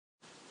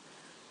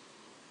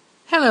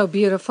Hello,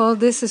 beautiful.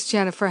 This is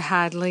Jennifer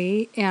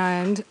Hadley,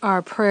 and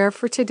our prayer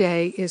for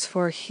today is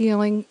for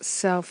healing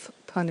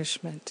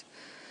self-punishment.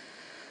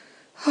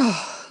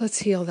 Oh,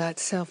 let's heal that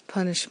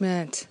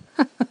self-punishment.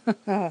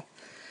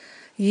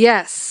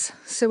 Yes.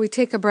 So we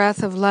take a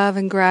breath of love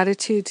and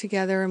gratitude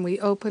together, and we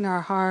open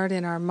our heart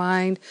and our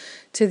mind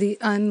to the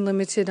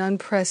unlimited,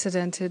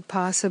 unprecedented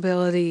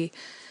possibility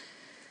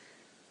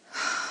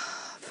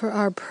for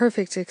our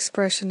perfect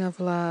expression of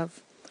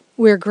love.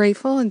 We're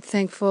grateful and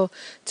thankful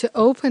to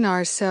open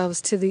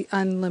ourselves to the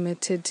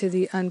unlimited, to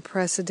the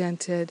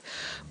unprecedented.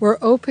 We're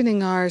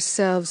opening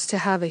ourselves to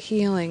have a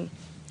healing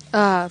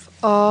of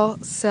all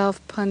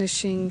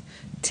self-punishing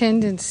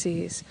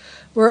tendencies.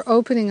 We're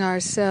opening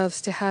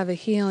ourselves to have a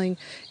healing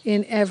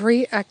in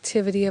every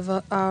activity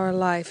of our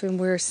life, and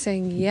we're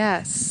saying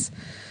yes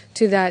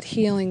to that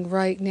healing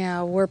right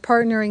now. We're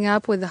partnering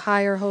up with the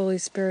higher Holy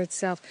Spirit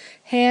self.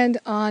 Hand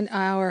on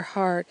our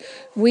heart.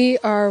 We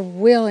are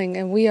willing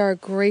and we are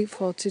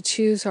grateful to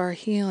choose our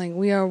healing.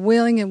 We are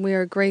willing and we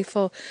are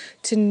grateful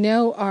to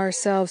know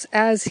ourselves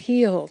as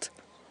healed.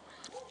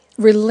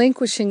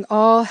 Relinquishing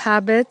all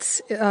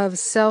habits of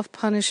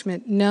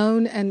self-punishment,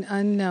 known and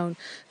unknown,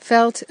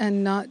 felt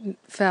and not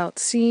felt,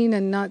 seen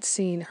and not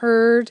seen,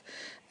 heard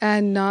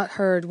and not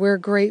heard. We're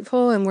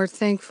grateful and we're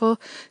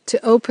thankful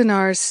to open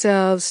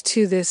ourselves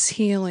to this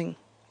healing.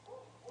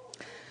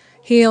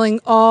 Healing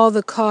all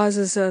the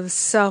causes of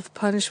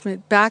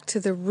self-punishment back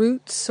to the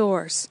root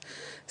source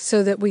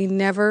so that we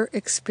never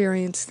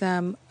experience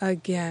them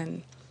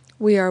again.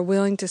 We are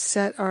willing to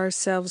set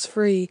ourselves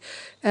free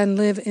and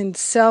live in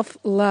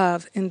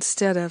self-love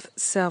instead of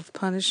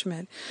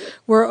self-punishment.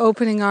 We're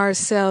opening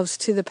ourselves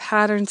to the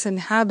patterns and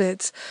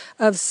habits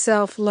of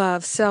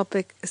self-love,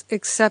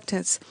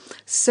 self-acceptance,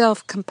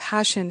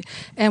 self-compassion,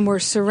 and we're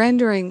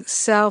surrendering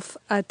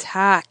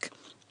self-attack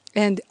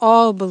and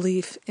all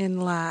belief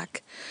in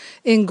lack.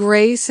 In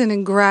grace and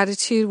in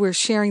gratitude, we're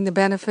sharing the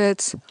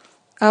benefits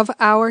of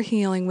our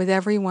healing with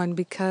everyone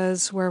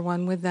because we're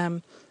one with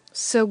them.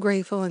 So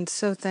grateful and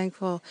so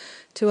thankful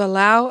to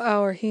allow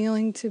our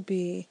healing to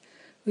be.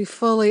 We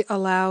fully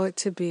allow it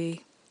to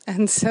be.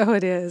 And so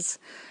it is.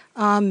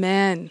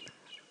 Amen.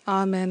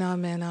 Amen,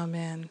 amen,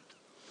 amen.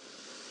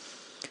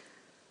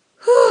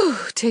 Whew,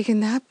 taking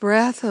that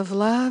breath of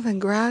love and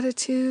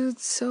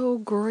gratitude. So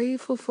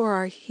grateful for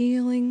our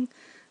healing.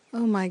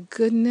 Oh my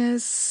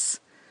goodness.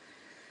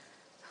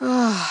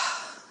 Oh,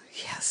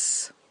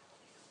 yes.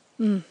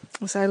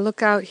 As I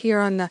look out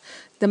here on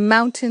the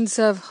mountains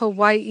of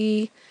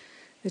Hawaii,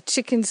 the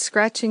chickens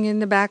scratching in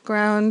the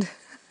background.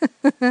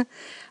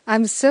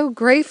 I'm so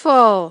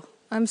grateful.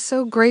 I'm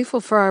so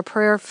grateful for our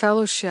prayer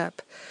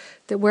fellowship,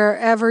 that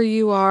wherever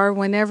you are,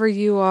 whenever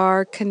you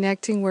are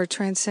connecting, we're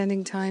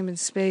transcending time and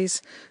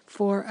space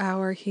for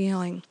our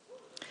healing.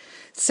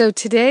 So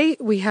today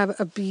we have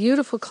a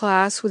beautiful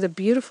class with a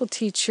beautiful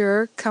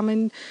teacher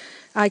coming.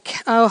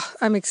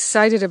 I'm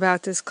excited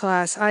about this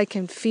class. I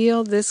can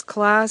feel this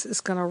class is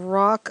going to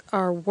rock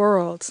our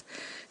worlds.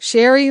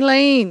 Sherry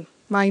Lane.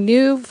 My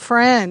new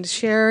friend,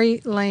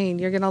 Sherry Lane.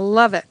 You're going to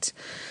love it.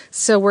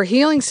 So we're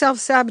healing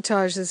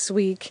self-sabotage this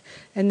week.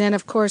 And then,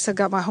 of course, I've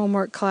got my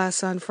homework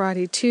class on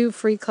Friday. 2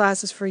 free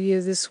classes for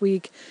you this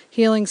week,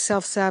 healing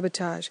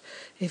self-sabotage.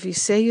 If you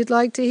say you'd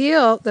like to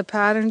heal the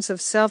patterns of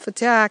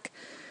self-attack,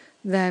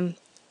 then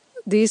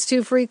these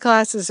 2 free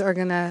classes are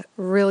going to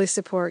really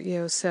support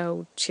you.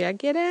 So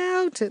check it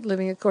out at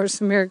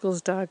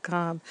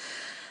livingacourseofmiracles.com.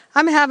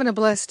 I'm having a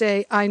blessed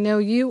day. I know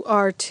you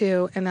are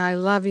too, and I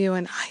love you,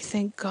 and I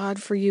thank God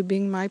for you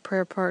being my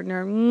prayer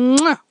partner.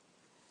 Mwah!